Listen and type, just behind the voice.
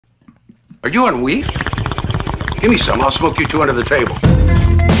Are you on weed? Give me some. I'll smoke you two under the table.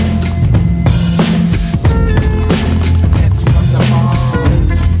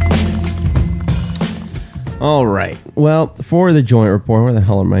 All right. Well, for the joint report, where the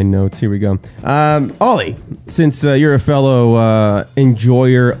hell are my notes? Here we go. Ollie, since you're a fellow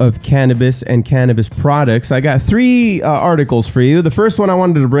enjoyer of cannabis and cannabis products, I got 3 articles for you. The first one I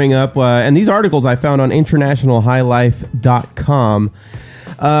wanted to bring up, and these articles I found on internationalhighlife.com.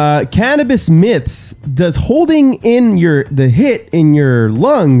 Cannabis myths. Does holding in the hit in your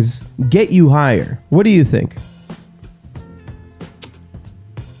lungs get you higher? What do you think?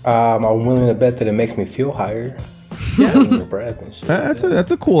 I'm willing to bet that it makes me feel higher. Yeah,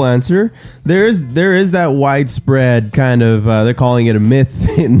 that's a cool answer. There is that widespread kind of they're calling it a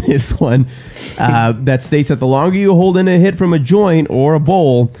myth in this one that states that the longer you hold in a hit from a joint or a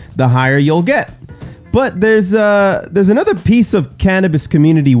bowl, the higher you'll get. But there's another piece of cannabis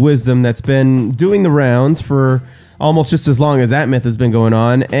community wisdom that's been doing the rounds for almost just as long as that myth has been going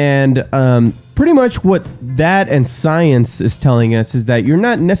on, and pretty much what that and science is telling us is that you're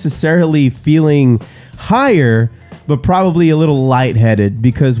not necessarily feeling higher, but probably a little lightheaded,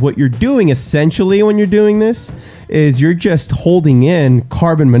 because what you're doing essentially when you're doing this is you're just holding in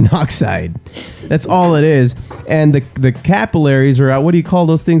carbon monoxide. That's all it is. And the capillaries are out. What do you call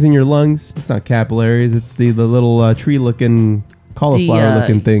those things in your lungs? It's not capillaries. It's the little tree-looking,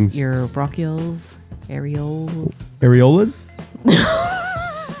 cauliflower-looking things. Your bronchioles, areoles. Areolas?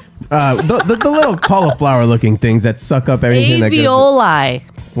 The little cauliflower-looking things that suck up everything that goes... Alveoli.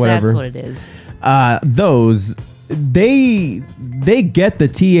 Whatever. That's what it is. Those... They get the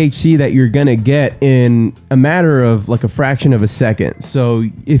THC that you're gonna get in a matter of like a fraction of a second. So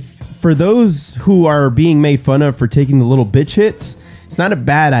if for those who are being made fun of for taking the little bitch hits, it's not a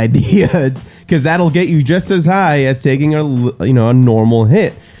bad idea, because that'll get you just as high as taking a normal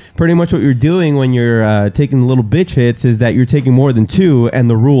hit. Pretty much what you're doing when you're taking the little bitch hits is that you're taking more than 2, and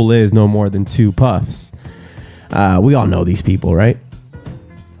the rule is no more than 2 puffs. We all know these people, right?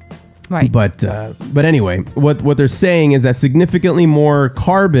 Right. But anyway, what they're saying is that significantly more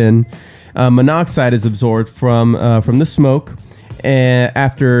carbon monoxide is absorbed from the smoke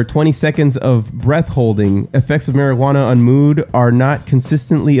after 20 seconds of breath holding. Effects of marijuana on mood are not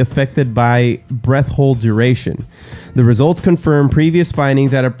consistently affected by breath hold duration. The results confirm previous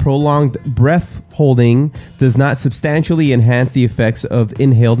findings that a prolonged breath holding does not substantially enhance the effects of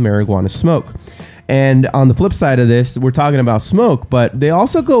inhaled marijuana smoke. And on the flip side of this, we're talking about smoke, but they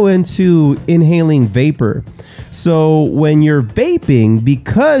also go into inhaling vapor. So when you're vaping,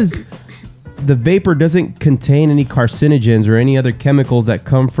 because the vapor doesn't contain any carcinogens or any other chemicals that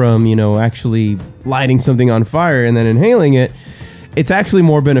come from, actually lighting something on fire and then inhaling it, it's actually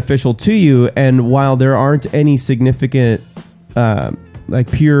more beneficial to you. And while there aren't any significant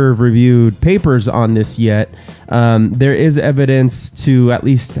peer-reviewed papers on this yet, there is evidence to at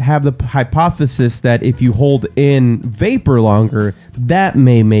least have the hypothesis that if you hold in vapor longer, that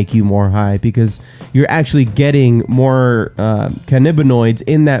may make you more high, because you're actually getting more cannabinoids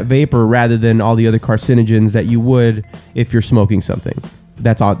in that vapor rather than all the other carcinogens that you would if you're smoking something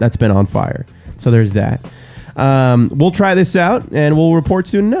that's been on fire. So there's that. We'll try this out and we'll report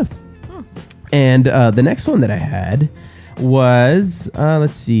soon enough. And the next one that I had was,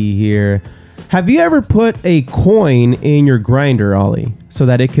 let's see here. Have you ever put a coin in your grinder, Ollie, so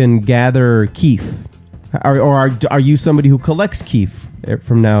that it can gather keef? Or are you somebody who collects keef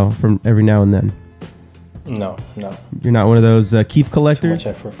from every now and then? No. You're not one of those keef collectors? Too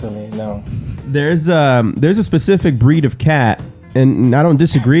much effort for me, no. There's a specific breed of cat, and I don't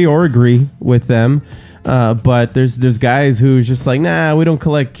disagree or agree with them, but there's guys who's just like, nah, we don't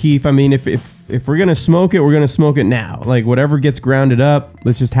collect keef. I mean, if we're going to smoke it, we're going to smoke it now. Like, whatever gets grounded up,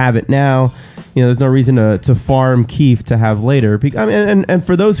 let's just have it now. There's no reason to farm keef to have later. I mean, and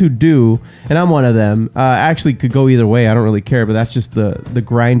for those who do, and I'm one of them, actually could go either way. I don't really care, but that's just the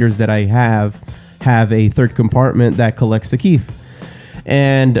grinders that I have a third compartment that collects the keef.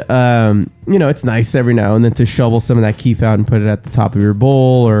 And, it's nice every now and then to shovel some of that keef out and put it at the top of your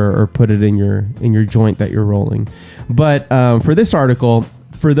bowl or put it in your joint that you're rolling. But for this article,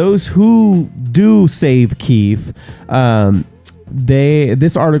 for those who do save keef,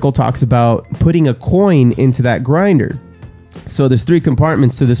 this article talks about putting a coin into that grinder. So there's 3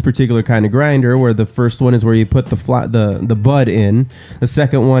 compartments to this particular kind of grinder, where the first one is where you put the bud in. The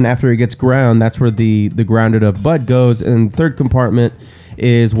second one, after it gets ground, that's where the grounded up bud goes. And the third compartment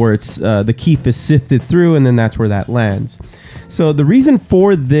is where it's the keef is sifted through, and then that's where that lands. So the reason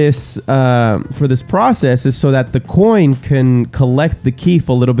for this process is so that the coin can collect the keef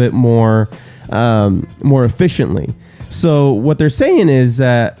a little bit more efficiently. So what they're saying is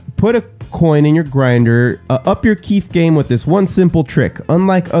that put a coin in your grinder, up your keef game with this one simple trick.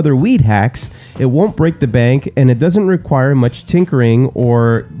 Unlike other weed hacks, it won't break the bank and it doesn't require much tinkering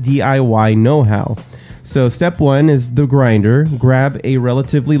or DIY know-how. So step 1 is the grinder. Grab a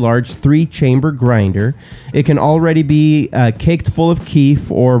relatively large 3-chamber grinder. It can already be caked full of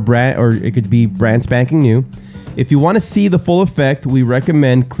keef or it could be brand spanking new. If you want to see the full effect, we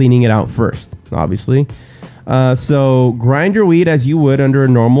recommend cleaning it out first, obviously. So grind your weed as you would under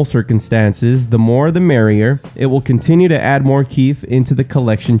normal circumstances. The more the merrier. It will continue to add more keef into the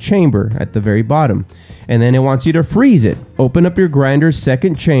collection chamber at the very bottom. And then it wants you to freeze it. Open up your grinder's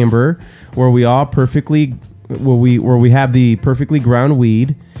second chamber where we have the perfectly ground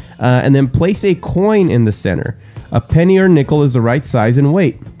weed, and then place a coin in the center. A penny or nickel is the right size and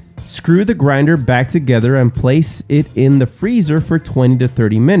weight. Screw the grinder back together and place it in the freezer for 20 to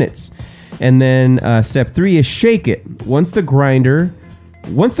 30 minutes. And then step 3 is shake it. Once the grinder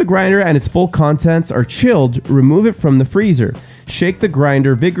and its full contents are chilled, remove it from the freezer. Shake the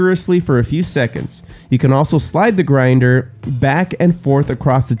grinder vigorously for a few seconds. You can also slide the grinder back and forth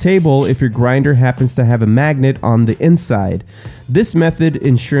across the table if your grinder happens to have a magnet on the inside. This method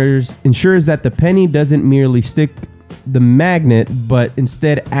ensures that the penny doesn't merely stick the magnet, but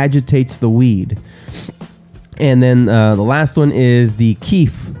instead agitates the weed. And then the last one is the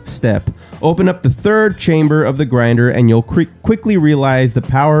keef step. Open up the third chamber of the grinder and you'll quickly realize the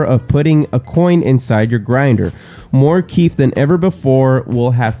power of putting a coin inside your grinder. More keef than ever before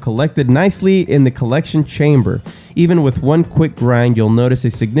will have collected nicely in the collection chamber. Even with one quick grind, you'll notice a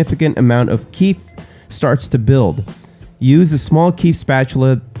significant amount of keef starts to build. Use a small keef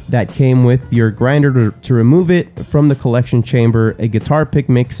spatula that came with your grinder to remove it from the collection chamber. A guitar pick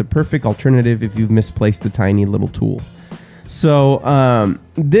makes a perfect alternative if you've misplaced the tiny little tool. So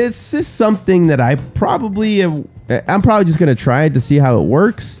this is something that I'm probably just going to try it to see how it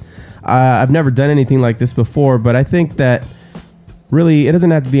works. I've never done anything like this before, but I think that really it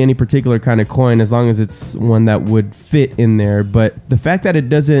doesn't have to be any particular kind of coin as long as it's one that would fit in there. But the fact that it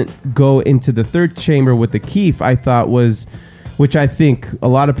doesn't go into the third chamber with the keef, I thought was, which I think a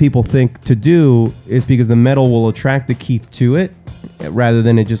lot of people think to do, is because the metal will attract the keef to it rather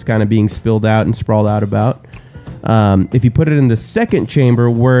than it just kind of being spilled out and sprawled out about. If you put it in the second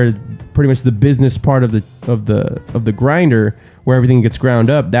chamber, where pretty much the business part of the grinder, where everything gets ground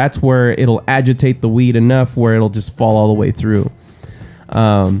up, that's where it'll agitate the weed enough where it'll just fall all the way through.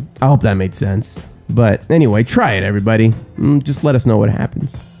 I hope that made sense. But anyway, try it, everybody. Just let us know what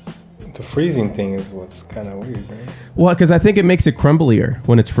happens. The freezing thing is what's kind of weird, right? Well, because I think it makes it crumblier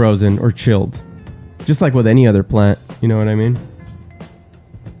when it's frozen or chilled, just like with any other plant. You know what I mean?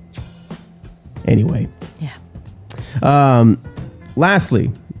 Anyway. Yeah.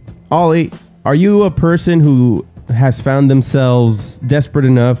 Lastly, Ollie, are you a person who has found themselves desperate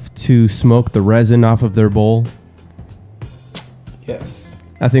enough to smoke the resin off of their bowl? Yes.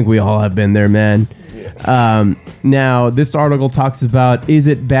 I think we all have been there, man. Yes. Now, this article talks about, is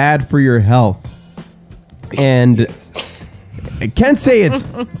it bad for your health? And Yes. I can't say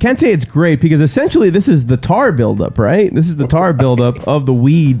it's great, because essentially this is the tar buildup, right? This is the tar buildup of the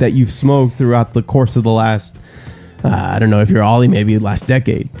weed that you've smoked throughout the course of the last, I don't know if you're Ollie, maybe last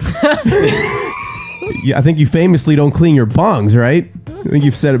decade. Yeah, I think you famously don't clean your bongs, right? I think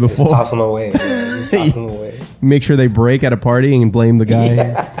you've said it Just before. toss them away. Man. Just toss them away. Make sure they break at a party and blame the guy.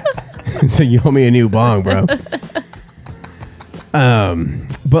 Yeah. So you owe me a new bong, bro.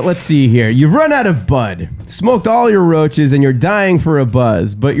 But let's see here. You've run out of bud, smoked all your roaches, and you're dying for a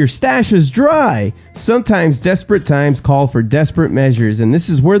buzz, but your stash is dry. Sometimes desperate times call for desperate measures, and this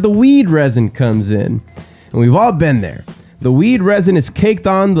is where the weed resin comes in. And we've all been there. The weed resin is caked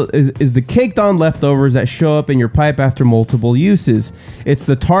on the caked on leftovers that show up in your pipe after multiple uses. It's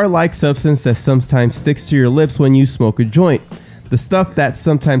the tar-like substance that sometimes sticks to your lips when you smoke a joint. The stuff that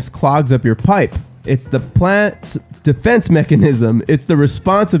sometimes clogs up your pipe. It's the plant's defense mechanism. It's the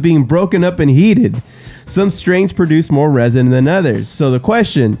response of being broken up and heated. Some strains produce more resin than others. So the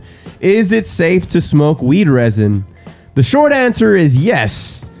question, is it safe to smoke weed resin? The short answer is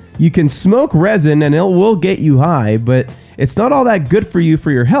yes. You can smoke resin and it will get you high, but it's not all that good for you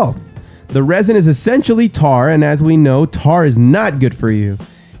for your health. The resin is essentially tar, and as we know, tar is not good for you.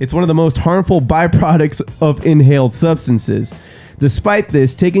 It's one of the most harmful byproducts of inhaled substances. Despite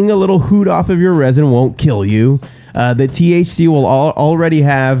this, taking a little hoot off of your resin won't kill you. The THC will already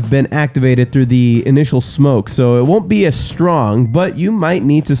have been activated through the initial smoke, so it won't be as strong, but you might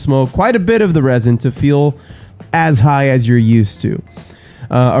need to smoke quite a bit of the resin to feel as high as you're used to.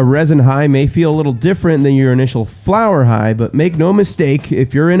 A resin high may feel a little different than your initial flower high, but make no mistake,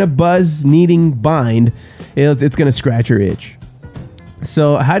 if you're in a buzz-needing bind, it's going to scratch your itch.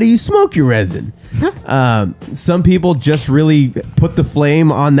 So how do you smoke your resin? Some people just really put the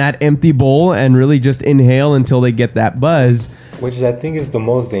flame on that empty bowl and really just inhale until they get that buzz. Which I think is the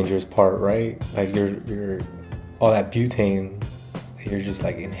most dangerous part, right? Like you're all that butane, you're just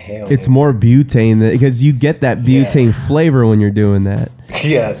like inhaling. It's more butane because you get that butane flavor when you're doing that.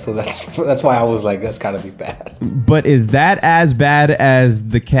 Yeah, so that's why I was like, that's gotta be bad. But is that as bad as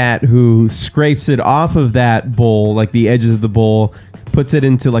the cat who scrapes it off of that bowl, like the edges of the bowl, puts it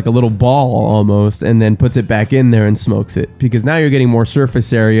into like a little ball almost, and then puts it back in there and smokes it? Because now you're getting more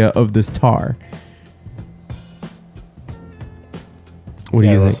surface area of this tar. What do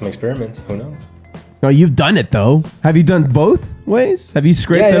you think? Some experiments. Who knows? No, you've done it though. Have you done both ways? Have you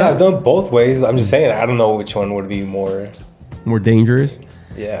scraped it up? I've done both ways. I'm just saying, I don't know which one would be more dangerous.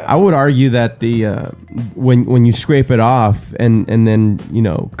 Yeah, I would argue that the when you scrape it off and then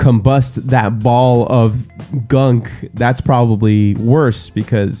combust that ball of gunk, that's probably worse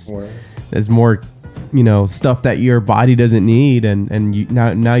because there's more stuff that your body doesn't need, and you,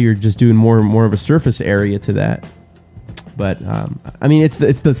 now you're just doing more of a surface area to that. But I mean, it's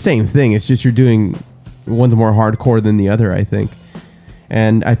the same thing. It's just you're doing one's more hardcore than the other, I think.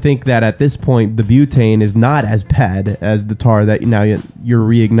 And I think that at this point, the butane is not as bad as the tar that now you're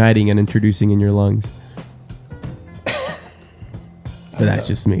reigniting and introducing in your lungs. But that's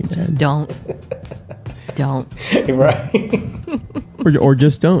just me. Just don't. Right. or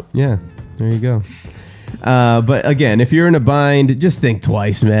just don't. Yeah, there you go. But again, if you're in a bind, just think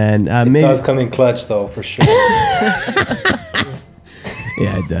twice, man. It does come in clutch, though, for sure.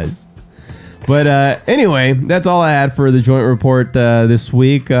 Yeah, it does. But anyway, that's all I had for the joint report this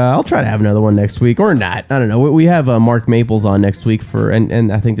week. I'll try to have another one next week or not. I don't know. We have Mark Maples on next week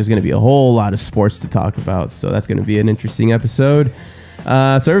and I think there's going to be a whole lot of sports to talk about. So that's going to be an interesting episode.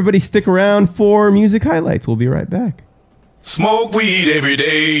 So everybody stick around for music highlights. We'll be right back. Smoke weed every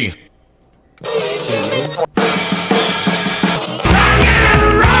day.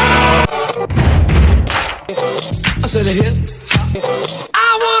 I said a hip.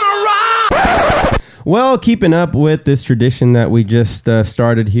 Well, keeping up with this tradition that we just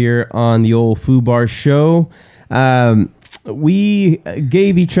started here on the old Foo Bar show, we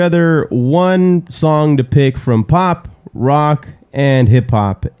gave each other one song to pick from pop, rock, and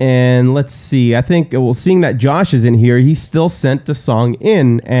hip-hop. And let's see, I think, seeing that Josh is in here, he still sent a song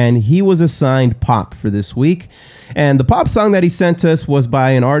in, and he was assigned pop for this week. And the pop song that he sent us was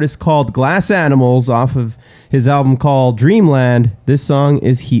by an artist called Glass Animals off of his album called Dreamland. This song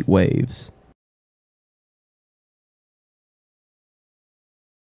is Heat Waves.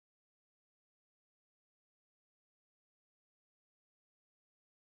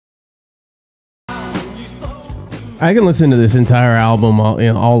 I can listen to this entire album all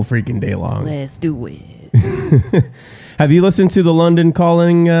freaking day long. Let's do it. Have you listened to the London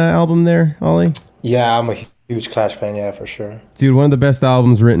Calling album there, Ollie? Yeah, I'm a huge Clash fan, yeah, for sure. Dude, one of the best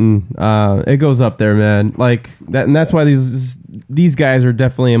albums written. It goes up there, man. Like that, and that's why these guys are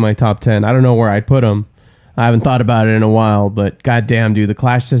definitely in my top 10. I don't know where I'd put them. I haven't thought about it in a while, but goddamn, dude, the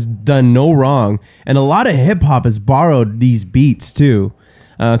Clash has done no wrong, and a lot of hip hop has borrowed these beats too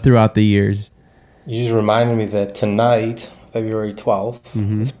throughout the years. You just reminded me that tonight, February 12th,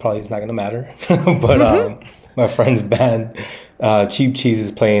 it's not going to matter, but my friend's band, Cheap Cheese,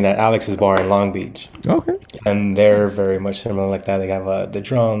 is playing at Alex's Bar in Long Beach. Okay. And they're very much similar like that. They have the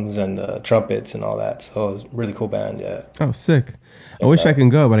drums and the trumpets and all that. So it's a really cool band, yeah. Oh, sick. I wish I can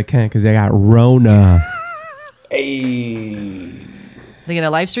go, but I can't because they got Rona. Hey. They gonna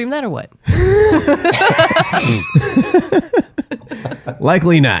live stream that or what?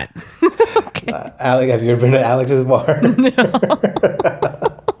 Likely not. Okay. Alex, have you ever been to Alex's Bar? No.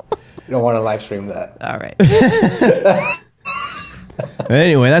 You don't want to live stream that. All right.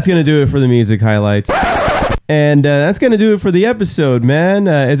 Anyway, that's going to do it for the music highlights. And that's going to do it for the episode, man.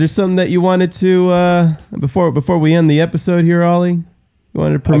 Is there something that you wanted to, before we end the episode here, Ollie? You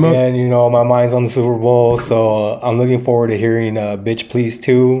wanted to promote? Again, my mind's on the Super Bowl, so I'm looking forward to hearing Bitch Please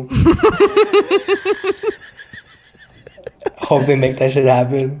 2. Hope they make that shit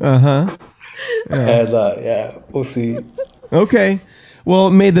happen. Uh-huh. And yeah, we'll see. Okay. Well,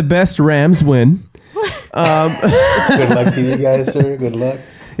 may the best Rams win. Good luck to you guys, sir. Good luck.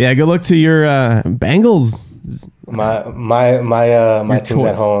 Yeah, good luck to your Bengals. My team's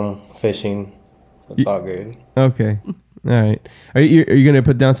at home fishing, so it's all good. Okay. All right. Are you gonna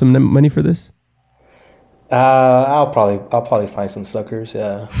put down some money for this? I'll probably find some suckers.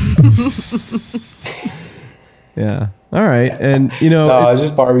 Yeah. Yeah. All right, and you know, No, I was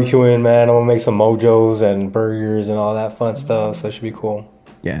just barbecuing, man. I'm gonna make some mojos and burgers and all that fun stuff. So it should be cool.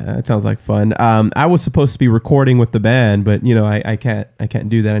 yeah, that sounds like fun. I was supposed to be recording with the band, but you know, I can't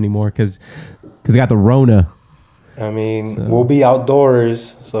do that anymore because I got the Rona. I mean, we'll be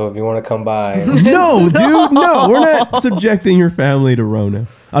outdoors, so if you want to come by. No, dude, no, we're not subjecting your family to Rona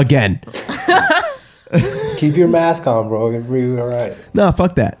again. Just keep your mask on, bro. You'll be all right. No,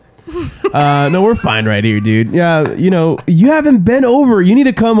 fuck that. No, we're fine right here, dude. Yeah, you know, you haven't been over. You need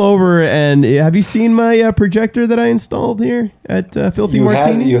to come over and have you seen my projector that I installed here at Filthy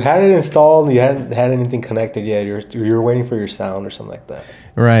Martini? You had it installed. You hadn't had anything connected yet. You were waiting for your sound or something like that.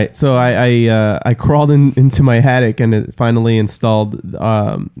 Right. So I crawled into my attic and it finally installed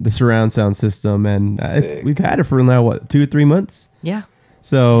the surround sound system, and we've had it for now 2 or 3 months. Yeah.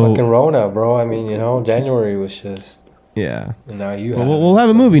 So fucking Rona, bro. I mean, you know, January was just. Yeah. And now you. We'll have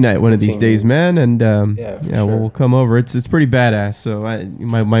a movie night one of these days, man, and sure. we'll come over. It's pretty badass. So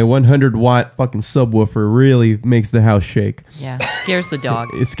my 100-watt fucking subwoofer really makes the house shake. Yeah. It scares the dog.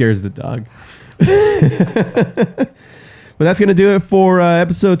 It scares the dog. But that's going to do it for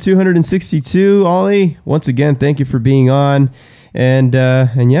episode 262. Ollie, once again, thank you for being on. And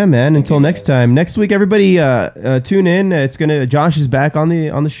yeah, man, until next time. Next week, everybody tune in. Josh is back on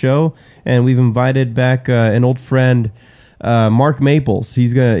the show, and we've invited back an old friend, Mark Maples.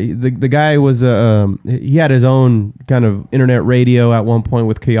 He's the guy was he had his own kind of internet radio at one point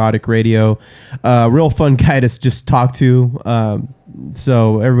with Chaotic Radio. Real fun guy to just talk to.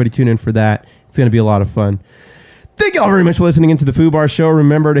 So everybody tune in for that. It's going to be a lot of fun. Thank y'all very much for listening into the Foo Bar Show.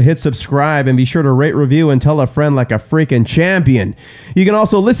 Remember to hit subscribe and be sure to rate, review, and tell a friend like a freaking champion. You can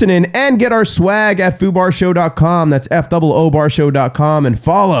also listen in and get our swag at FooBarShow.com. That's FOOBarshow.com. And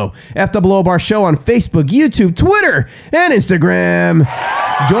follow FOO Bar Show on Facebook, YouTube, Twitter, and Instagram.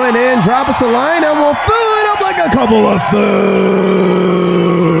 Join in, drop us a line, and we'll fill it up like a couple of foos.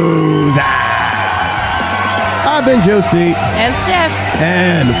 I've been Josie. And Steph.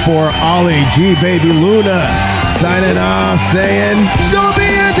 And for Ollie G. Baby Luna, signing off saying,